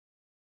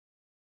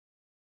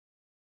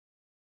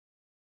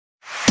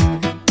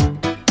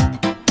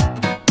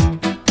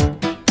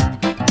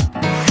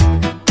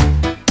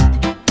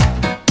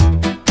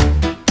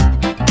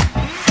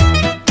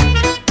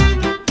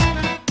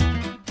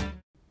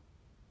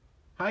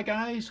Hi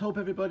guys, hope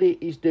everybody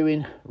is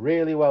doing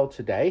really well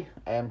today.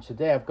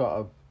 Today I've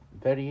got a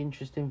very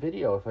interesting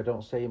video, if I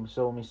don't say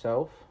so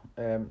myself.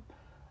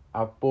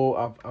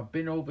 I've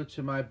been over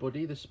to my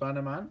buddy the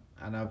Spanner Man,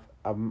 and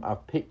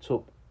I've picked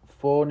up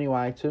 4 new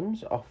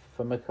items off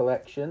from a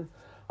collection.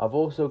 I've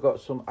also got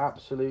some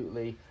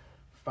absolutely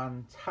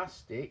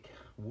fantastic,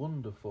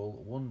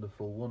 wonderful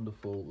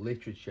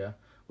literature,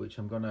 which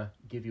I'm going to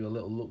give you a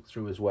little look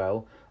through as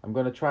well. I'm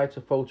going to try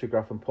to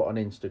photograph and put on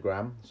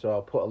Instagram, so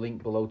I'll put a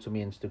link below to my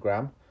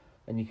Instagram,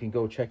 and you can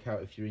go check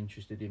out if you're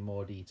interested in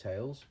more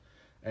details.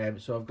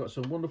 So I've got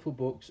some wonderful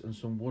books and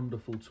some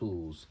wonderful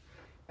tools.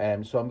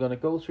 So I'm going to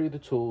go through the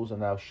tools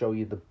and I'll show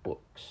you the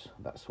books.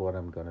 That's what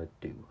I'm going to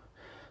do.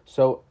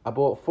 So I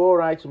bought 4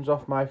 items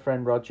off my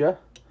friend Roger.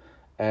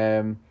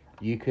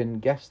 You can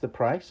guess the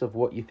price of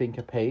what you think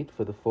I paid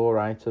for the 4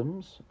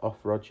 items off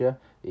Roger.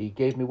 He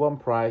gave me one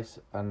price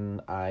and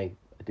I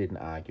didn't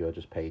argue, I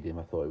just paid him.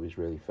 I thought it was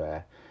really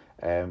fair.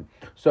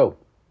 So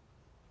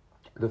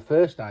the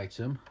first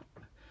item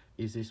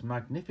is this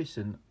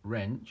magnificent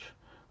wrench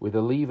with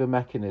a lever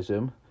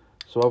mechanism.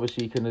 So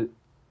obviously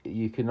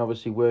you can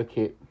obviously work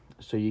it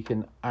so you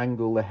can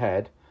angle the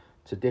head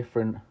to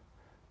different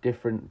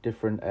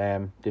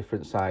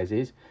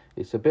sizes.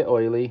 It's a bit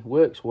oily,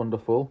 works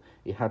wonderful.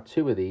 He had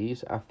 2 of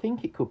these. I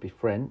think it could be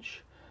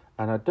French,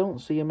 and I don't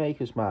see a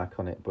maker's mark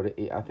on it, but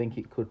I think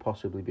it could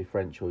possibly be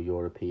French or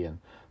European,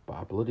 but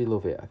I bloody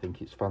love it. I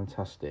think it's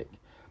fantastic.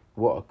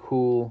 What a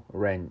cool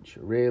wrench.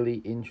 Really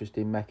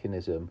interesting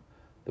mechanism,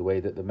 the way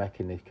that the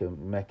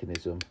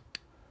mechanism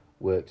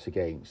works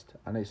against,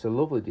 and it's a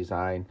lovely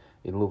design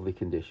in lovely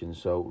conditions.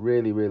 So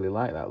really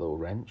like that little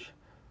wrench.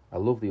 I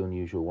love the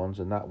unusual ones,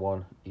 and that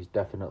one is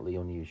definitely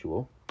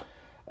unusual.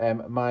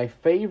 My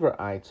favourite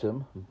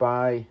item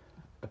by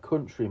a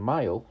country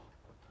mile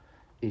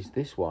is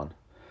this one.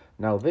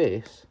 Now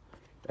this,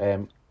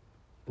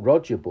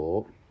 Roger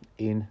bought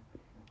in,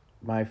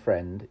 my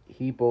friend,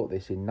 he bought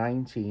this in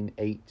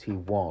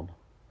 1981.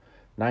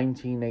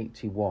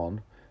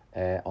 1981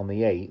 on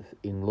the 8th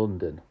in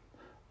London,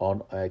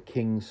 on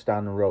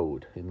Kingston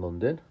Road in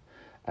London.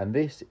 And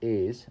this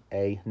is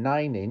a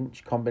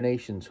 9-inch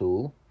combination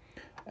tool,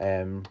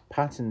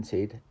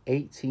 patented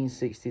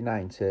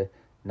 1869 to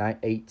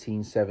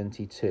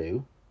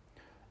 1872,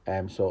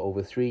 so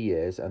over 3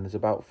 years, and there's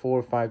about 4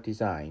 or 5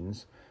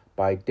 designs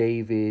by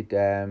David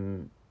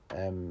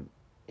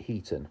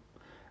Heaton,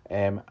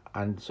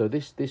 and so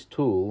this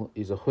tool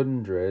is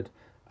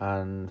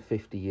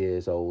 150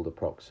 years old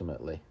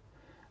approximately.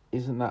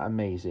 Isn't that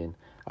amazing?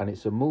 And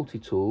it's a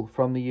multi-tool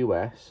from the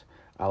US.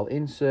 I'll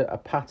insert a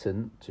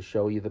patent to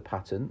show you the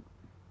patent.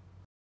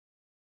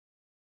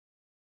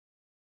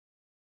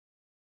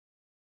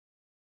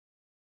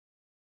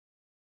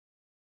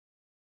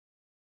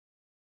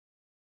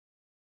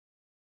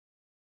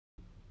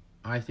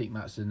 I think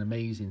that's an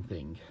amazing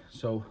thing.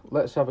 So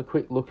let's have a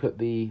quick look at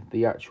the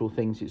actual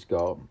things it's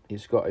got.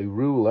 It's got a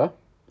ruler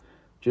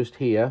just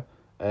here,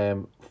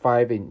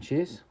 5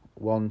 inches,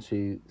 1,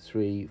 2,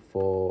 3,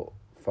 4,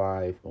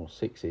 5 or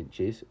 6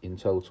 inches in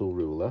total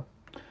ruler.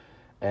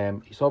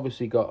 It's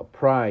obviously got a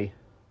pry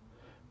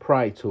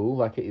tool,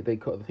 like I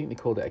think they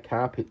called it a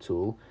carpet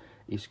tool.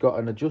 It's got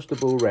an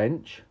adjustable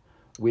wrench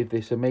with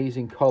this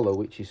amazing collar,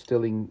 which is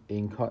still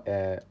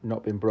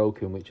not been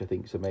broken, which I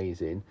think is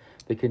amazing.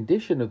 The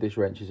condition of this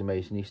wrench is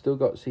amazing. You still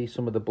got to see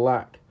some of the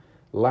black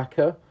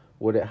lacquer,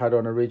 what it had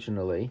on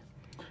originally.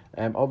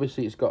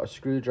 Obviously it's got a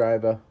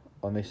screwdriver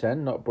on this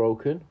end, not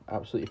broken,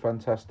 absolutely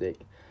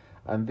fantastic.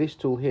 And this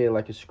tool here,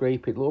 like a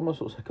scrape, it almost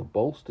looks like a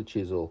bolster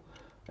chisel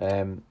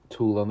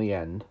tool on the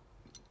end.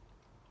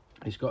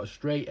 It's got a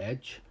straight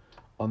edge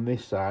on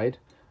this side,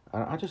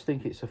 and I just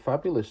think it's a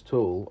fabulous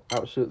tool,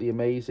 absolutely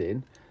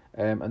amazing.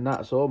 And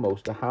that's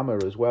almost a hammer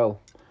as well.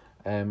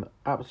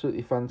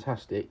 Absolutely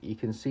fantastic. You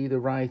can see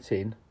the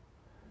writing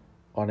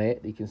on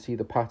it. You can see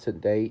the patent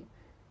date,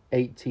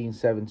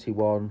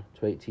 1871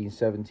 to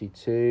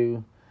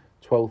 1872,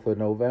 12th of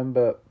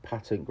November,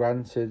 patent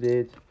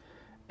granted.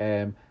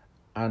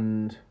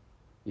 And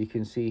you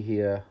can see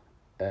here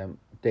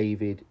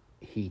David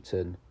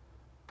Heaton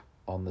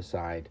on the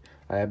side.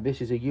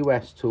 This is a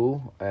US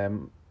tool,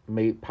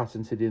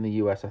 patented in the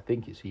US. I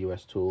think it's a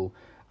US tool,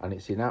 and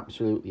it's in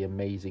absolutely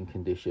amazing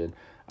condition.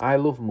 I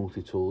love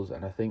multi-tools,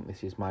 and I think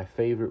this is my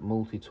favourite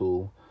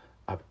multi-tool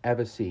I've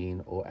ever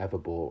seen or ever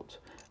bought.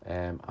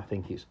 I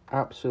think it's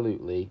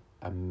absolutely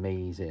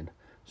amazing.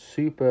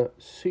 Super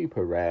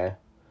rare,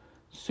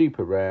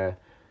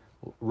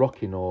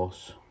 rocking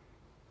horse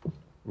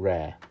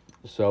rare.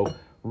 So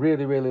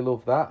really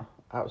love that.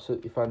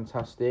 Absolutely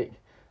fantastic.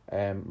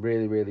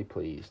 Really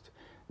pleased.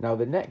 Now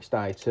the next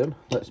item,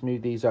 let's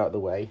move these out of the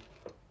way.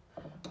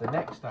 The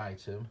next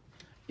item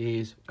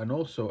is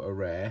also a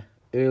rare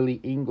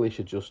early English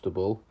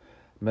adjustable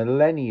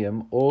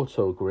Millennium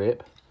Auto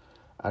Grip,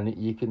 and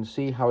you can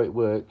see how it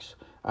works.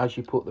 As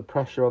you put the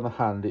pressure on the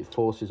hand, it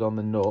forces on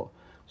the nut,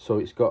 so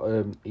it's got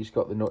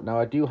the nut. Now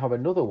I do have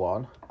another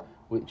one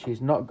which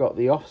has not got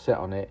the offset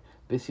on it.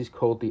 This is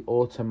called the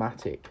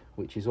automatic,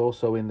 which is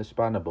also in the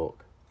Spanner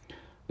book,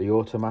 the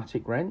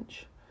automatic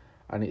wrench.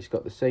 and it's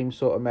got the same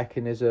sort of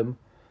mechanism,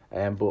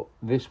 but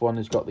this one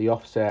has got the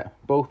offset,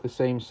 both the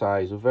same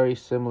size, a very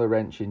similar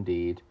wrench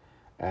indeed.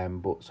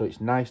 But so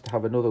it's nice to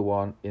have another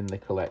one in the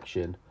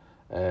collection,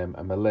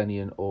 a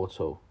Millennium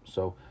Auto.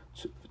 So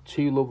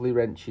two lovely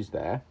wrenches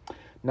there.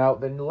 Now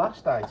the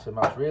last item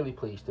I was really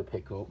pleased to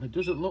pick up, it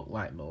doesn't look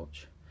like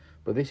much,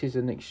 but this is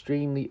an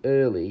extremely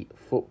early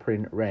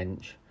footprint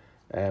wrench,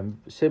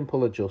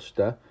 simple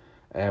adjuster,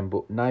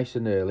 but nice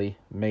and early,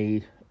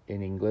 made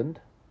in England,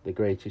 the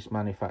greatest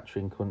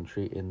manufacturing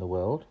country in the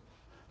world,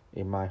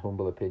 in my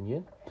humble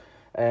opinion.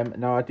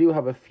 Now I do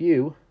have a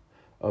few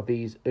of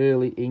these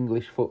early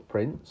English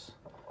footprints,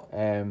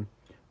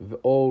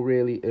 all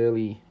really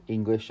early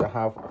English. I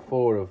have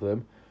 4 of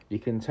them. You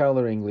can tell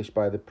they're English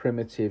by the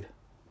primitive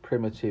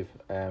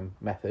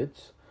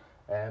methods,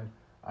 and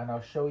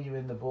I'll show you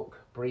in the book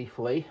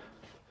briefly,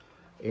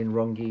 in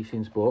Ron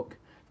Geesing's book.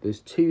 There's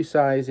 2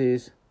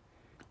 sizes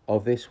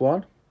of this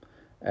one,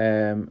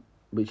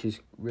 which is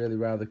really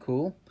rather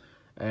cool,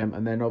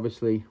 and then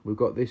obviously we've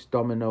got this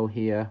domino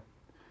here,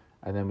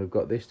 and then we've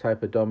got this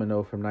type of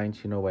domino from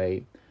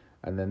 1908,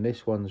 and then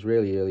this one's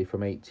really early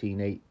from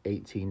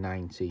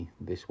 1890,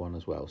 this one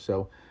as well.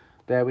 So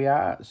there we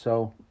are.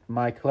 So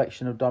my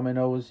collection of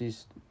dominoes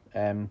is,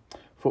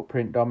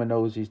 footprint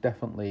dominoes, is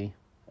definitely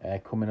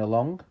coming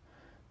along.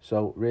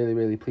 So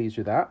really pleased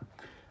with that.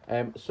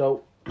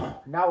 So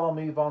now I'll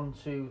move on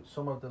to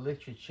some of the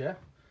literature.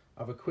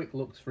 Have a quick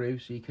look through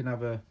so you can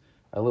have a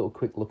little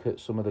quick look at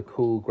some of the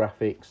cool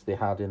graphics they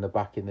had in the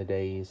back in the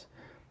days,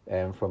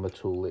 from the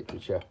tool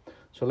literature.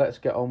 So let's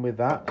get on with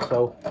that.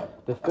 So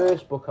the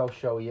first book I'll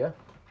show you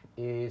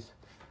is,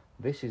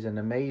 this is an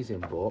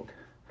amazing book.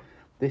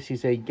 This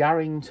is a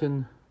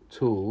Garrington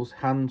tools,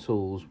 hand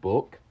tools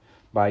book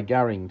by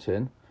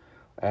Garrington,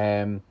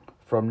 from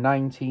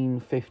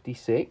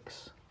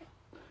 1956,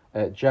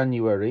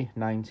 January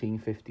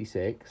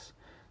 1956.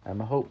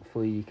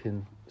 Hopefully you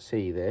can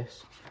see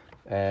this.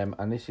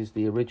 And this is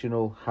the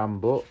original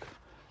handbook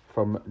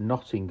from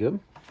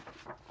Nottingham.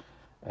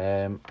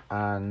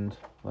 And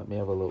let me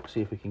have a look,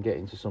 see if we can get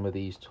into some of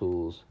these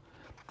tools.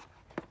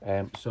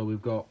 So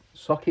we've got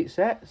socket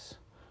sets,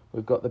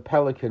 we've got the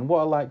Pelican. What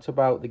I liked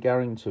about the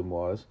Garrington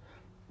was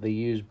they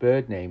used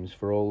bird names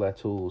for all their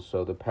tools.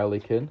 So the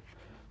Pelican,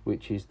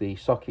 which is the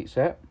socket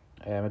set,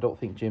 I don't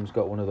think Jim's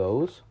got one of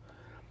those.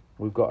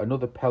 We've got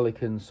another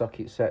Pelican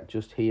socket set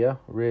just here,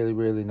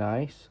 really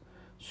nice.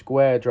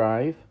 Square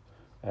drive,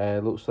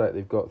 looks like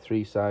they've got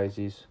 3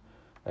 sizes,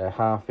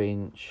 1/2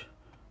 inch,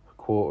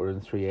 1/4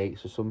 and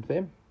 3/8 or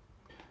something.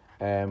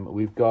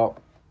 We've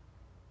got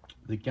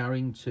the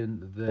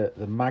Garrington,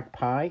 the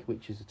Magpie,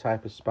 which is a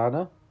type of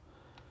spanner.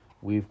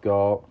 We've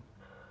got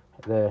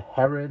the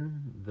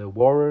Heron, the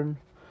Warren.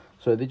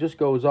 So it just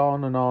goes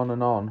on and on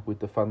and on with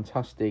the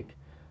fantastic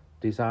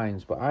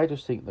designs. But I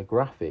just think the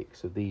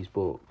graphics of these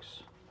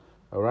books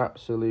are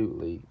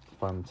absolutely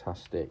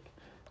fantastic.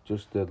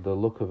 Just the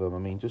look of them. I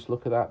mean, just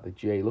look at that, the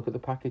J. Look at the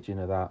packaging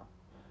of that.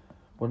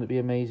 Wouldn't it be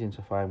amazing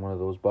to find one of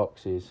those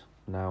boxes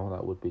now?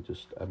 That would be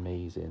just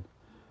amazing.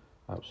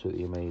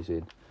 Absolutely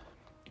amazing.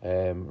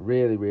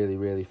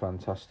 Really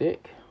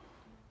fantastic.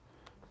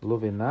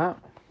 Loving that.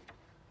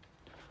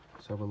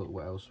 Let's have a look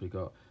what else we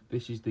got.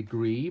 This is the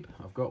Grebe.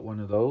 I've got one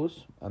of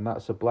those, and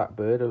that's a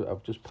Blackbird.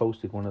 I've just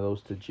posted one of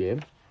those to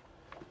Jim.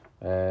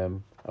 A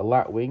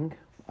Lapwing.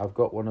 I've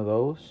got one of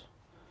those,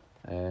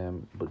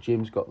 but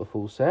Jim's got the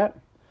full set.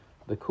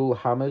 The cool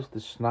hammers, the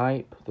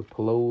Snipe, the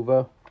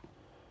Pullover,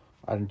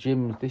 and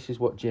Jim. This is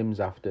what Jim's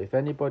after. If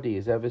anybody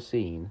has ever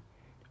seen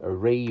a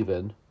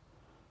Raven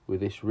with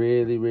this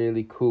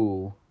really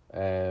cool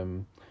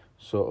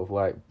sort of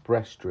like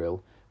breast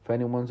drill, if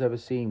anyone's ever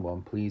seen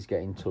one, please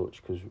get in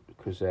touch,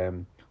 because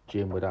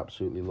Jim would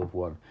absolutely love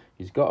one.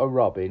 He's got a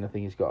Robin. I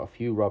think he's got a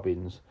few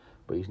Robins,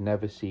 but he's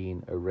never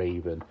seen a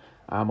Raven.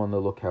 I'm on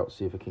the lookout to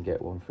see if I can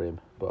get one for him,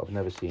 but I've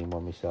never seen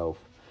one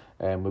myself.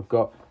 We've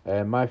got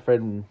my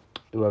friend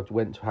who I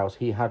went to house,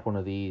 he had one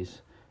of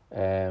these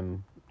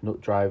nut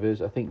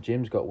drivers. I think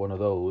Jim's got one of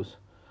those.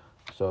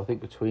 So I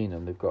think between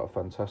them, they've got a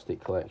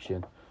fantastic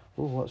collection.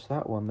 Oh, what's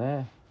that one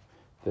there?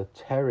 The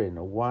Terran,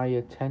 a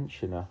wire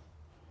tensioner.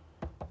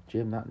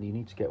 Jim, you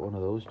need to get one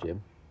of those,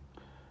 Jim.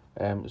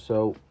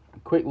 So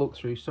quick look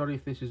through. Sorry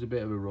if this is a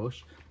bit of a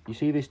rush. You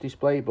see this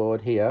display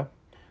board here?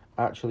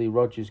 Actually,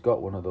 Roger's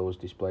got one of those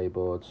display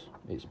boards.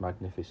 It's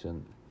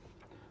magnificent.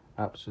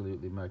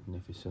 Absolutely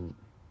magnificent.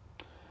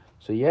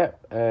 So yeah,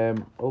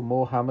 oh,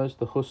 more hammers.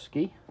 The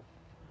Husky.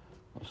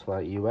 Looks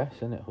like US,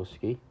 isn't it,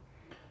 Husky?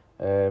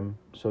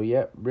 So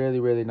yeah,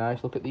 really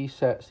nice. Look at these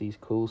sets, these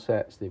cool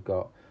sets they've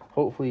got.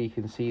 Hopefully you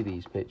can see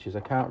these pictures. I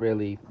can't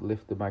really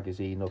lift the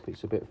magazine up,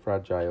 it's a bit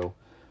fragile,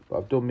 but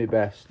I've done my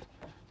best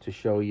to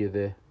show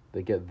you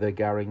the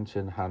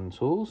Garrington hand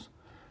tools.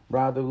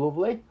 Rather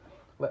lovely.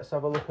 Let's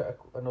have a look at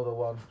another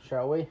one,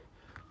 shall we?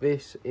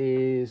 This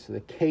is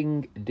the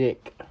King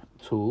Dick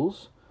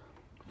tools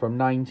from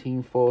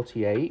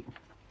 1948,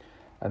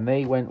 and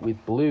they went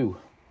with blue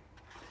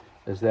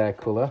as their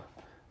colour.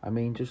 I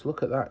mean, just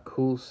look at that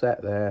cool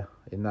set there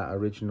in that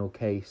original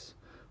case.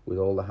 with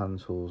all the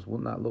hand tools.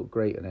 Wouldn't that look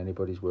great in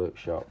anybody's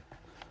workshop?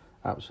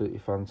 Absolutely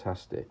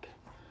fantastic.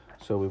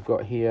 So we've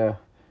got here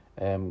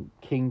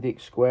King Dick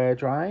square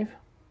drive.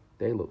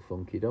 They look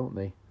funky, don't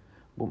they?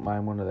 Wouldn't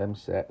mind one of them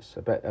sets.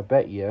 I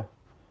bet you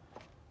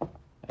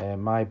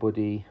my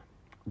buddy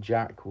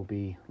Jack will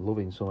be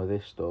loving some of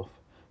this stuff.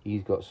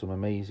 He's got some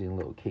amazing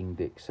little King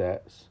Dick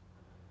sets.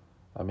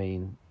 I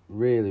mean,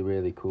 really,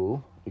 really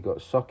cool. We've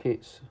got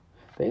sockets.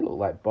 They look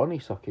like Bonnie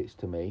sockets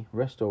to me.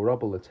 Resto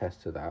Rob will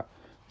attest to that.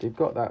 They've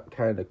got that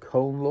kind of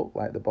cone look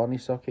like the Bonnie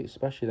sockets,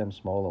 especially them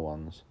smaller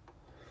ones.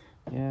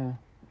 Yeah.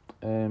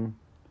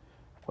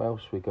 What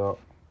else we got?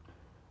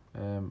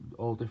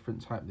 All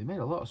different type. They made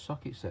a lot of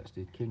socket sets,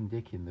 did King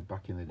Dick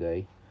back in the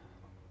day.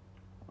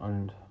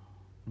 And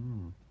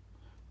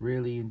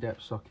really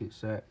in-depth socket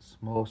sets,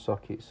 more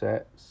socket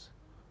sets,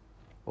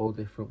 all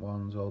different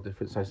ones, all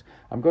different sizes.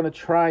 I'm going to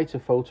try to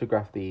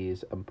photograph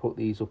these and put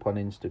these up on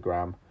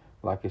Instagram,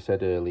 like I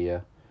said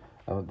earlier.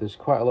 There's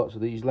quite a lot, so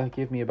these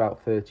give me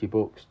about 30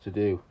 books to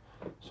do.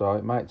 So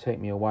it might take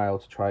me a while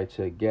to try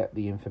to get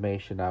the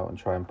information out and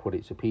try and put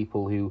it to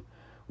people who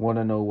want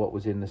to know what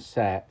was in the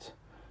set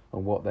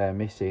and what they're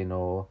missing,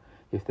 or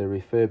if they're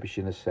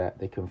refurbishing a set,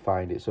 they can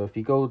find it. So if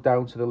you go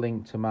down to the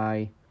link to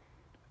my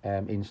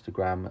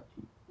Instagram,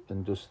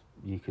 and just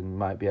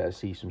might be able to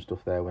see some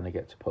stuff there when I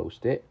get to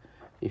post it,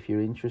 if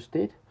you're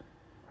interested.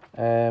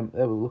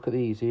 Look at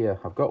these here.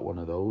 I've got one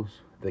of those,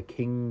 the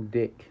King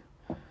Dick.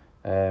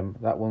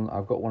 That one,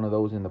 I've got one of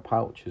those in the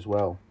pouch as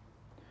well.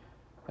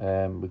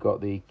 We've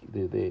got the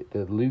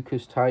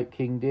Lucas type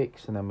King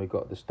Dicks, and then we've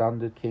got the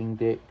standard King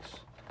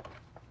Dicks.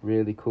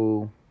 Really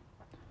cool.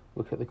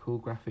 Look at the cool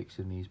graphics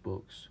in these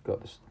books.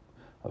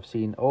 I've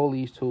seen all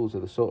these tools are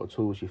the sort of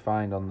tools you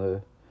find on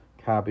the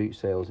car boot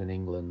sales in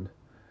England.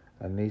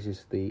 And this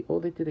is they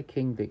did a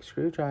King Dick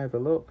screwdriver,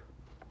 look.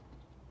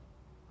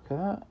 Look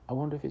at that. I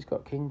wonder if it's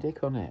got King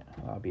Dick on it.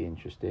 That'd be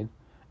interesting.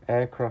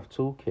 Aircraft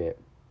toolkit.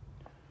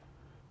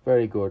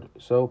 Very good.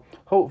 So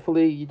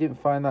hopefully you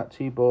didn't find that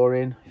too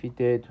boring. If you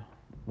did,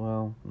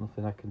 well,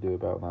 nothing I can do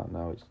about that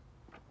now.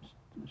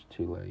 It's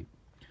too late.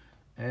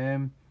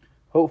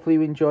 Hopefully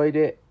you enjoyed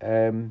it.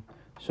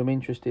 Some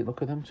interesting.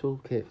 Look at them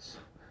toolkits.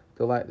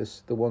 They're like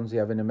the ones they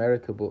have in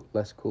America, but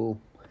less cool.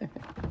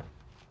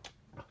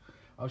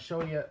 I'll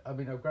show you. I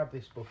mean, I've grabbed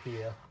this book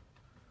here.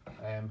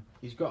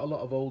 He's got a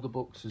lot of older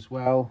books as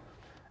well,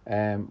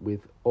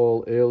 with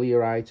all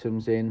earlier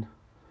items in,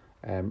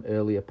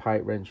 earlier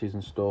pipe wrenches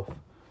and stuff.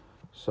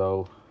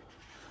 So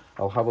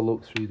I'll have a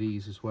look through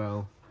these as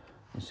well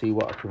and see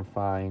what I can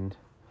find.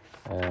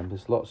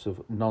 There's lots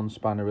of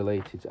non-spanner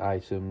related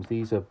items.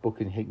 These are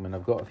Buck and Hickman.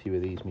 I've got a few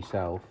of these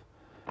myself,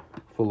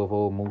 full of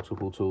all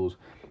multiple tools.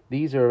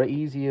 These are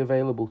easily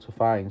available to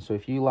find. So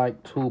if you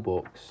like tool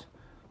books,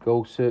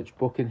 go search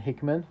Buck and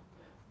Hickman,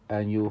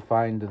 and you'll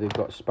find that they've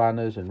got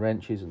spanners and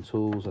wrenches and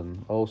tools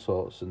and all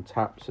sorts, and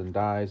taps and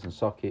dies and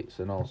sockets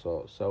and all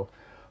sorts. So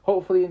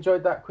hopefully you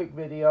enjoyed that quick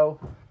video.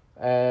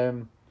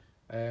 Don't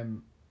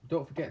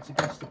forget to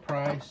guess the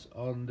price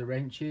on the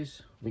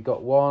wrenches. We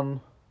got 1,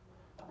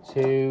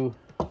 2,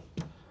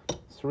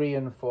 3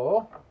 and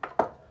 4.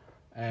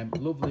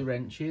 Lovely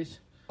wrenches.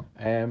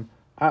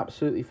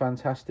 Absolutely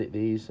fantastic,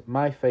 these.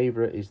 My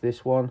favourite is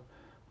this one,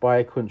 By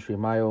a Country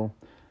Mile.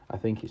 I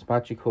think it's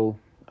magical.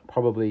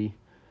 Probably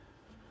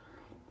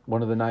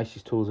one of the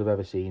nicest tools I've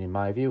ever seen in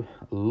my view.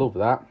 Love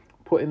that.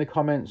 Put in the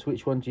comments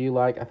which one do you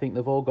like. I think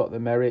they've all got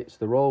their merits.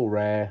 They're all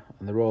rare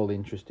and they're all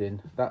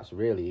interesting. That's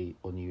really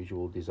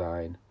unusual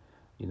design.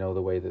 You know,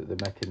 the way that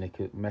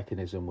the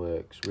mechanism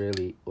works,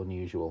 really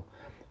unusual.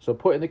 So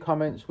put in the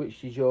comments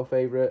which is your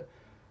favourite.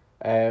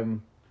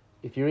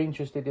 If you're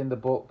interested in the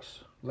books,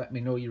 let me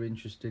know you're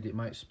interested. It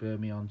might spur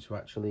me on to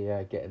actually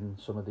getting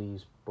some of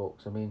these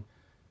books. I mean,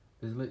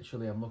 there's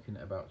literally, I'm looking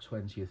at about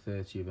 20 or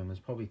 30 of them. There's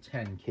probably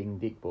 10 King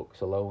Dick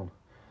books alone.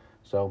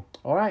 So,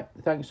 all right.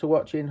 Thanks for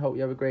watching. Hope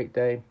you have a great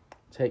day.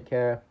 Take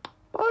care.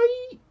 Bye.